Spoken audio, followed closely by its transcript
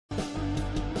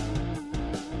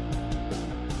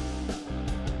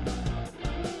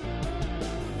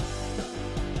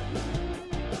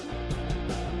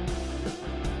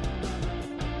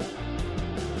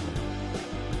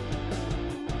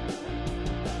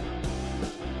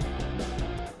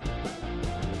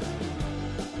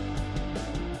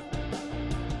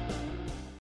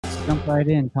jump right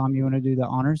in. Tom, you want to do the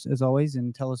honors as always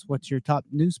and tell us what your top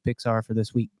news picks are for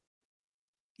this week?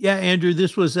 Yeah, Andrew,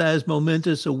 this was as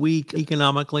momentous a week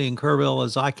economically in Kerrville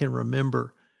as I can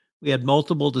remember. We had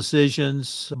multiple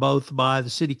decisions, both by the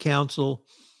city council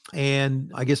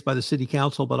and I guess by the city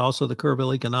council, but also the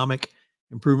Kerrville Economic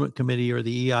Improvement Committee, or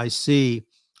the EIC.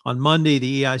 On Monday,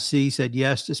 the EIC said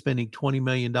yes to spending $20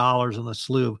 million on a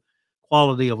slew of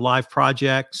quality of life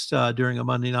projects during a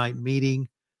Monday night meeting.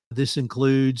 This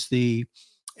includes the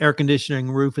air conditioning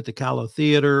roof at the Callow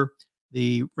Theater,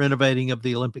 the renovating of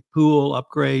the Olympic pool,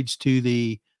 upgrades to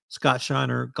the Scott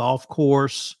Shiner golf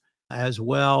course as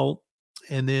well,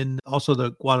 and then also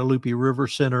the Guadalupe River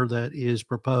Center that is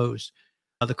proposed.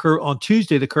 On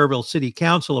Tuesday, the Kerrville City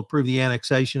Council approved the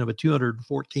annexation of a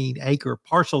 214-acre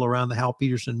parcel around the Hal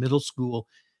Peterson Middle School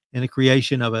and the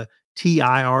creation of a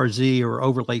TIRZ, or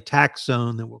overlay tax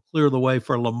zone, that will clear the way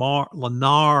for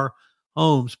Lennar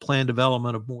Homes' planned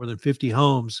development of more than 50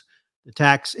 homes. The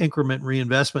tax increment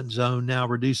reinvestment zone now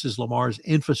reduces Lamar's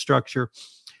infrastructure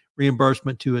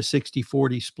reimbursement to a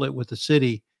 60-40 split with the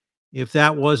city. If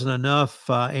that wasn't enough,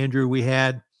 Andrew, we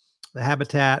had the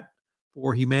Habitat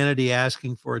for Humanity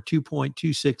asking for a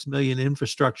 $2.26 million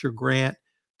infrastructure grant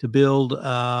to build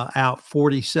out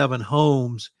 47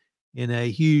 homes in a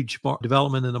huge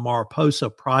development in the Mariposa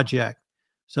project.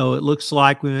 So it looks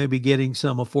like we may be getting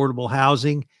some affordable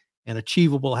housing and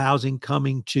achievable housing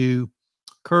coming to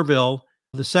Kerrville.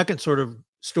 The second sort of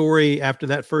story after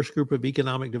that first group of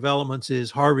economic developments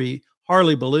is Harley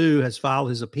Ballou has filed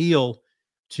his appeal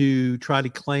to try to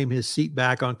claim his seat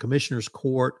back on Commissioner's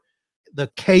Court. The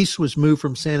case was moved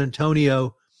from San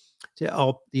Antonio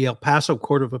to the El Paso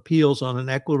Court of Appeals on an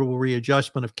equitable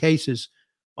readjustment of cases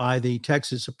by the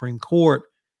Texas Supreme Court.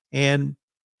 And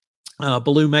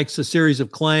Ballou makes a series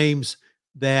of claims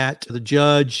that the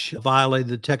judge violated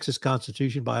the Texas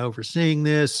Constitution by overseeing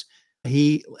this.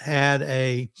 He had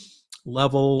a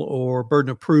level or burden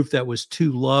of proof that was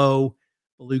too low.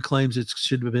 Ballou claims it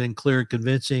should have been clear and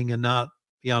convincing and not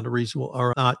beyond a reasonable,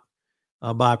 or not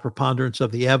by preponderance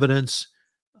of the evidence,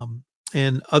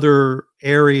 and other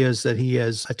areas that he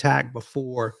has attacked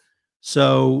before.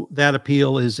 So that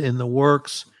appeal is in the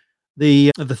works.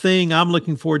 The thing I'm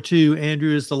looking forward to,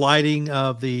 Andrew, is the lighting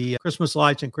of the Christmas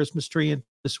lights and Christmas tree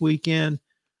this weekend.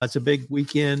 It's a big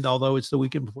weekend, although it's the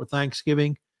weekend before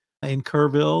Thanksgiving in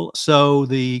Kerrville. So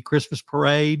the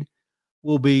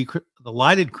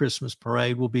lighted Christmas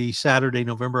parade will be Saturday,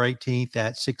 November 18th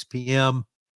at 6 p.m.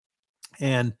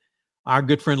 And our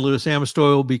good friend Louis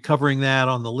Amestoy will be covering that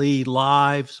on the lead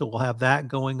live. So we'll have that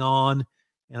going on.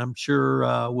 And I'm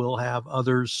sure we'll have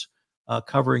others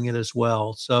covering it as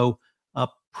well. So a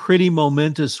pretty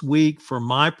momentous week from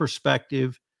my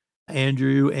perspective,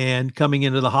 Andrew, and coming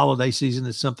into the holiday season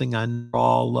is something I'm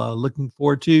all looking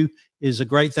forward to, is a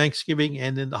great Thanksgiving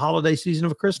and then the holiday season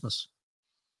of Christmas.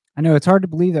 I know it's hard to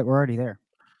believe that we're already there.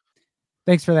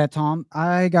 Thanks for that, Tom.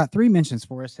 I got 3 mentions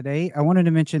for us today. I wanted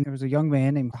to mention there was a young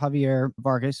man named Javier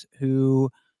Vargas who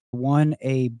won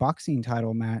a boxing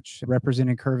title match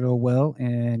representing Kerrville well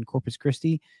in Corpus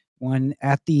Christi, won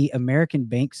at the American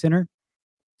Bank Center.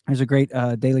 There's a great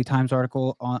Daily Times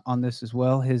article on this as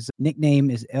well. His nickname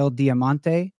is El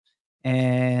Diamante.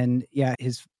 And yeah,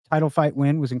 his title fight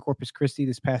win was in Corpus Christi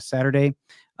this past Saturday.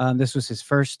 This was his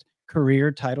first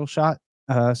career title shot.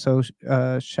 So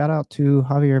shout out to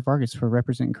Javier Vargas for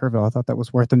representing Kerrville. I thought that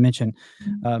was worth a mention.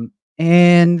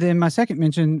 And then my second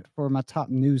mention for my top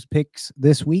news picks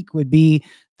this week would be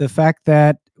the fact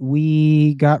that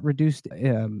we got reduced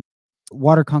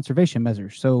water conservation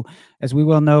measures. So as we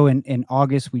well know, in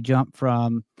August, we jumped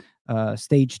from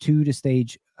stage 2 to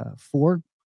stage 4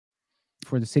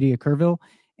 for the city of Kerrville.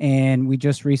 And we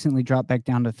just recently dropped back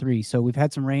down to 3. So we've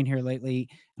had some rain here lately,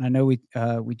 and I know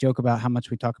we joke about how much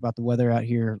we talk about the weather out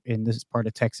here in this part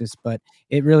of Texas, but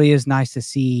it really is nice to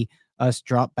see us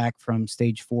drop back from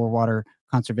stage 4 water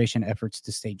conservation efforts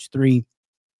to stage 3.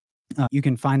 You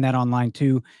can find that online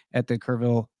too at the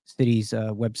Kerrville City's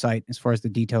website as far as the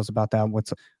details about that,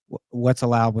 what's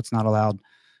allowed, what's not allowed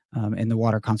in the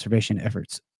water conservation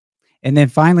efforts. And then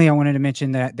finally, I wanted to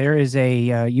mention that there is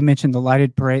you mentioned the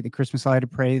lighted parade, the Christmas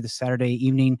lighted parade, the Saturday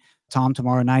evening, Tom,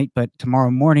 tomorrow night, but tomorrow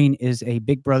morning is a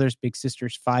Big Brothers Big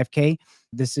Sisters 5K.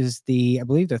 This is I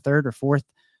believe the 3rd or 4th,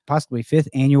 possibly 5th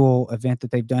annual event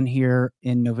that they've done here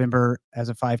in November as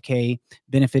a 5K,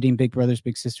 benefiting Big Brothers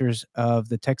Big Sisters of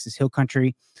the Texas Hill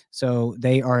Country. So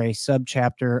they are a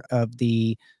sub-chapter of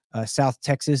the South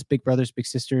Texas Big Brothers Big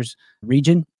Sisters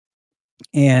region.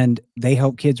 and they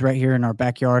help kids right here in our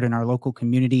backyard in our local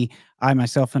community. I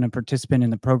myself am a participant in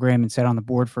the program and sat on the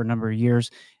board for a number of years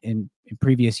in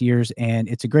previous years, and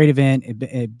it's a great event.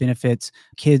 It benefits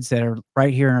kids that are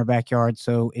right here in our backyard.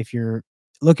 So if you're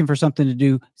looking for something to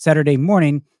do Saturday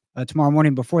morning, tomorrow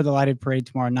morning before the lighted parade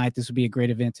tomorrow night, this would be a great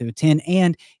event to attend.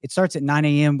 And it starts at 9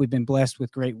 a.m. We've been blessed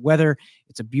with great weather.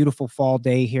 It's a beautiful fall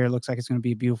day here. It looks like it's going to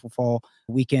be a beautiful fall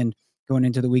weekend going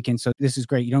into the weekend. So this is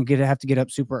great. You don't have to get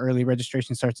up super early.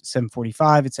 Registration starts at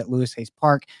 7:45. It's at Lewis Hayes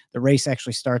Park. The race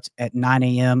actually starts at 9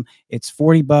 a.m. It's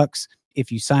 $40 if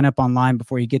you sign up online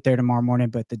before you get there tomorrow morning,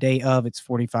 but the day of it's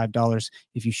 $45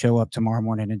 if you show up tomorrow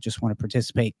morning and just want to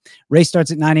participate. Race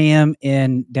starts at 9 a.m.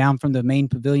 and down from the main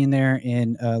pavilion there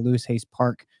in Lewis Hayes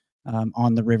Park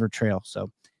on the River Trail.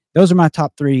 So those are my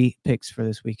top 3 picks for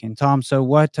this weekend. Tom, so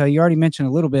what you already mentioned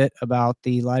a little bit about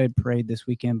the lighted parade this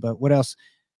weekend, but what else?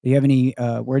 Do you have any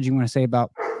words you want to say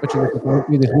about what you're looking forward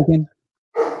to this weekend?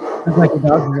 Sounds like your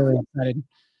dog's really excited.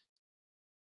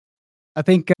 I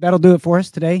think that'll do it for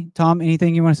us today. Tom,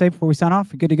 anything you want to say before we sign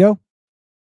off? We good to go?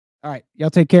 All right. Y'all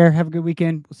take care. Have a good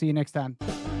weekend. We'll see you next time.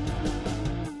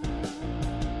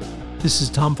 This is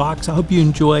Tom Fox. I hope you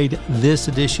enjoyed this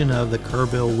edition of the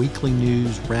Kerrville Weekly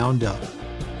News Roundup.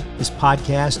 This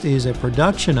podcast is a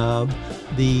production of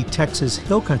the Texas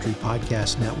Hill Country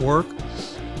Podcast Network.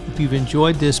 If you've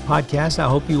enjoyed this podcast, I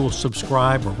hope you will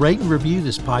subscribe or rate and review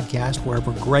this podcast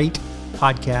wherever great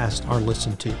podcasts are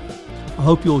listened to. I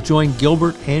hope you'll join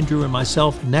Gilbert, Andrew, and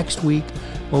myself next week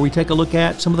where we take a look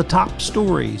at some of the top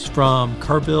stories from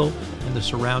Kerrville and the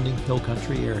surrounding Hill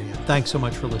Country area. Thanks so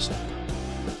much for listening.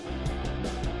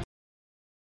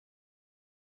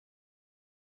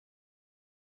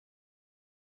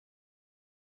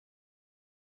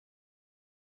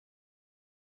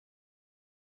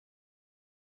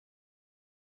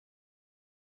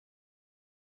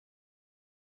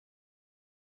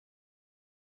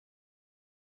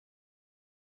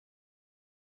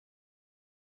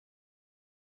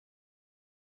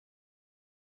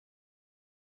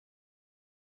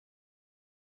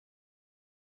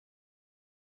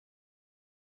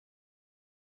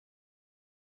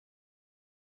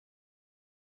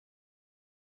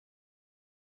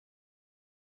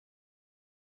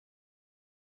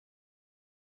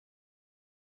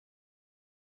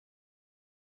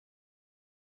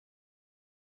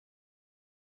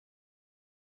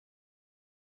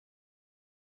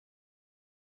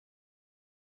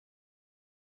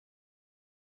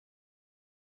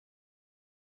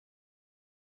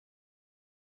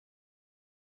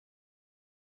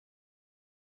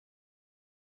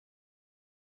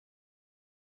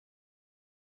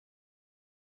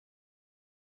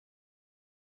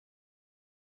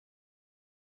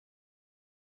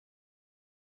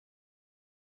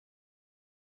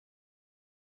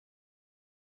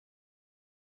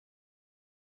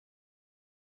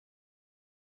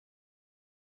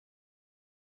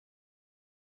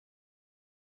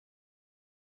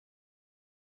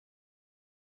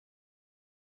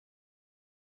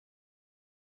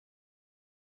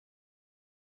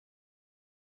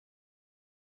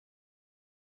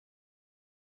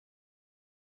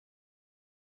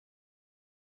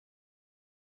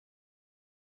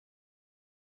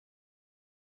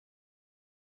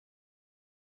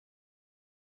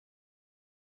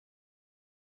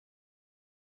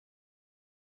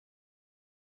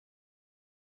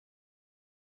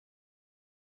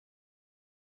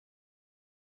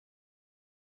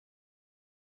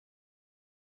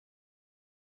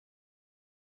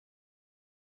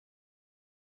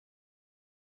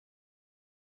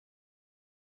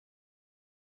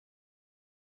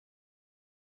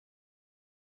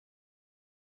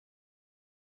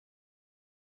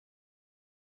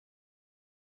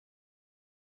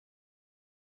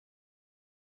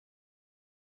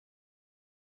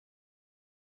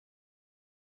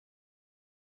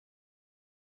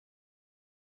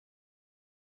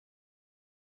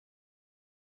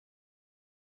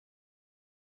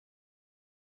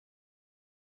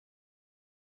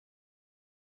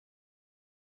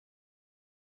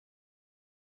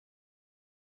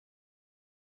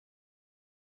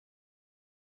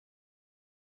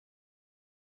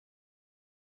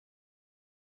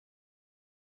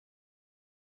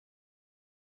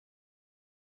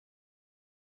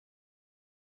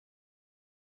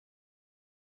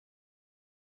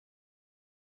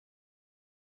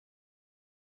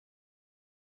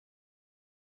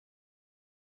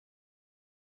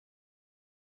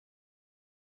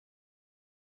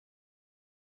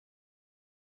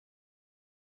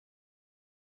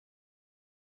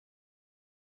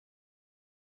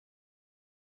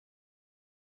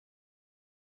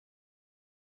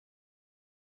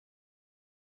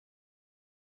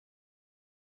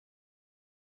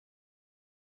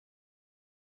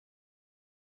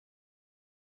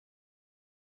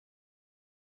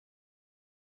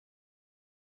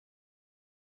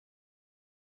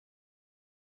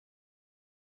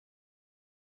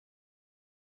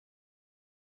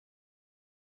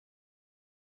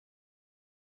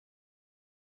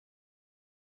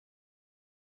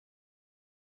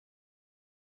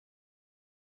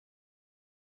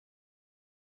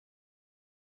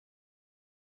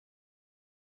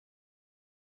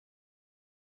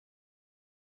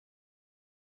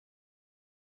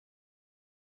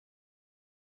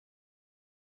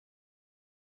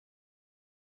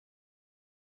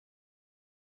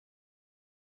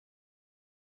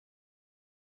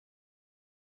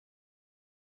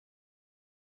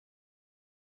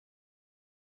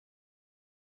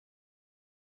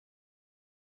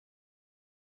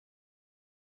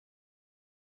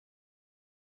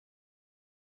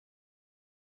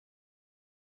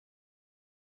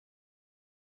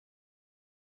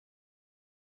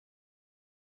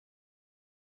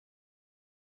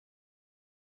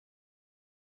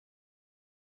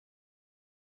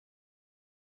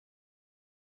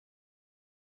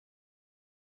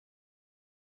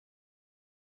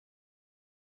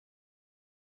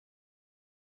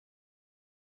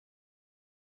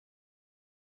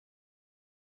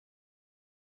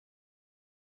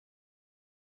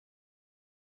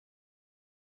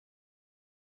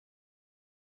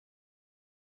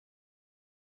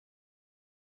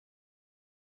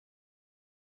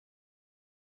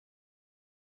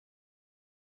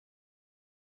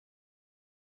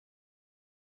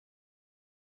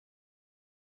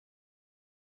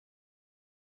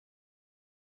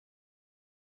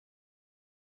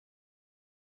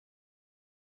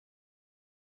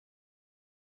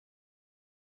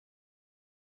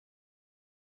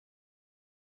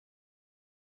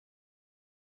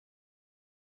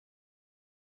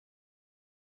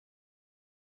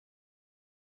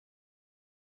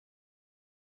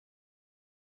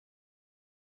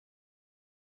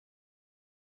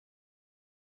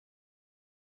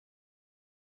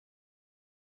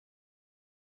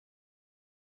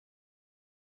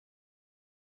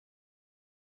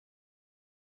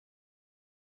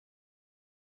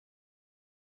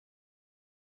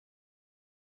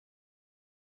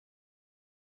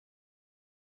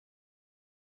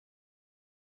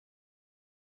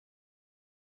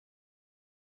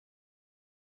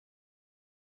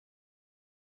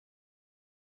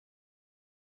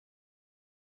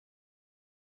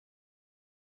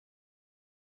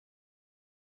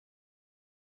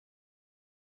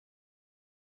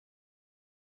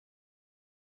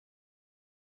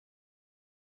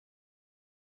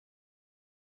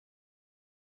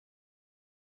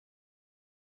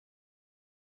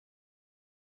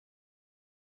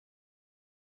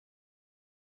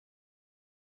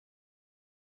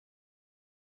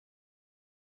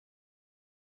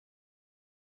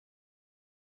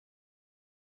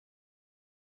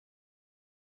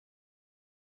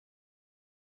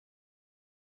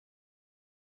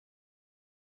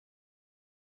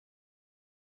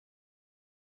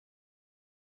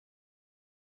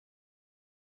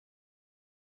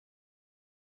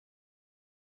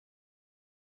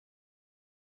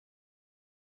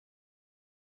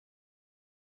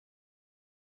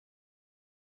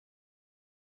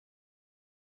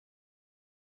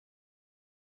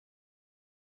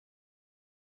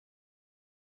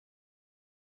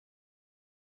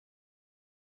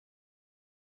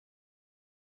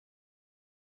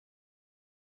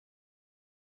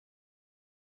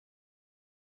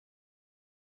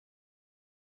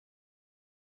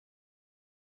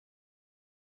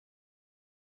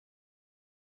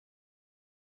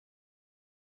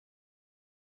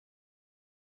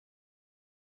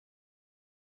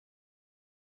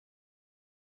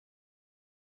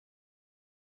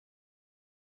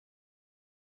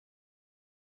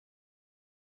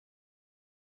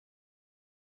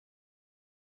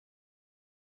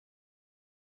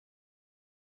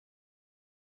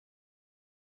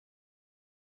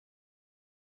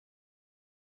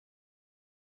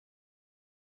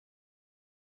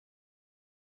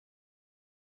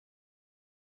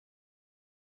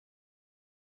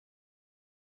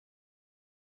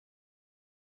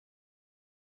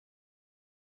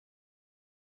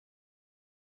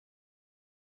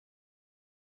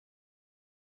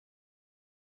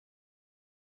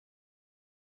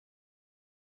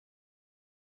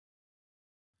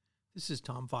 This is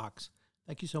Tom Fox.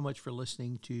 Thank you so much for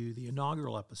listening to the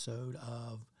inaugural episode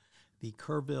of the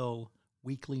Kerrville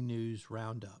Weekly News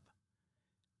Roundup.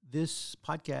 This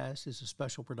podcast is a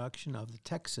special production of the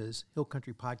Texas Hill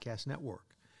Country Podcast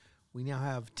Network. We now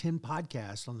have 10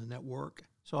 podcasts on the network,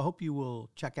 so I hope you will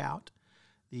check out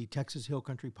the Texas Hill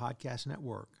Country Podcast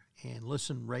Network and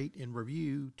listen, rate, and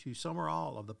review to some or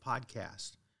all of the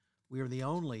podcasts. We are the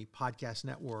only podcast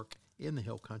network in the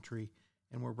Hill Country,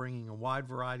 and we're bringing a wide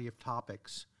variety of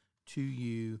topics to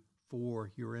you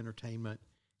for your entertainment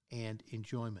and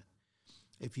enjoyment.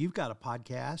 If you've got a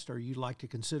podcast or you'd like to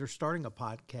consider starting a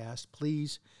podcast,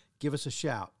 please give us a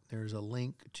shout. There's a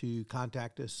link to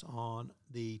contact us on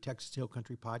the Texas Hill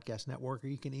Country Podcast Network, or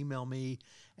you can email me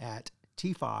at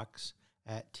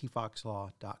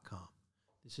tfox@tfoxlaw.com.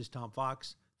 This is Tom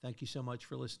Fox. Thank you so much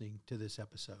for listening to this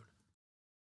episode.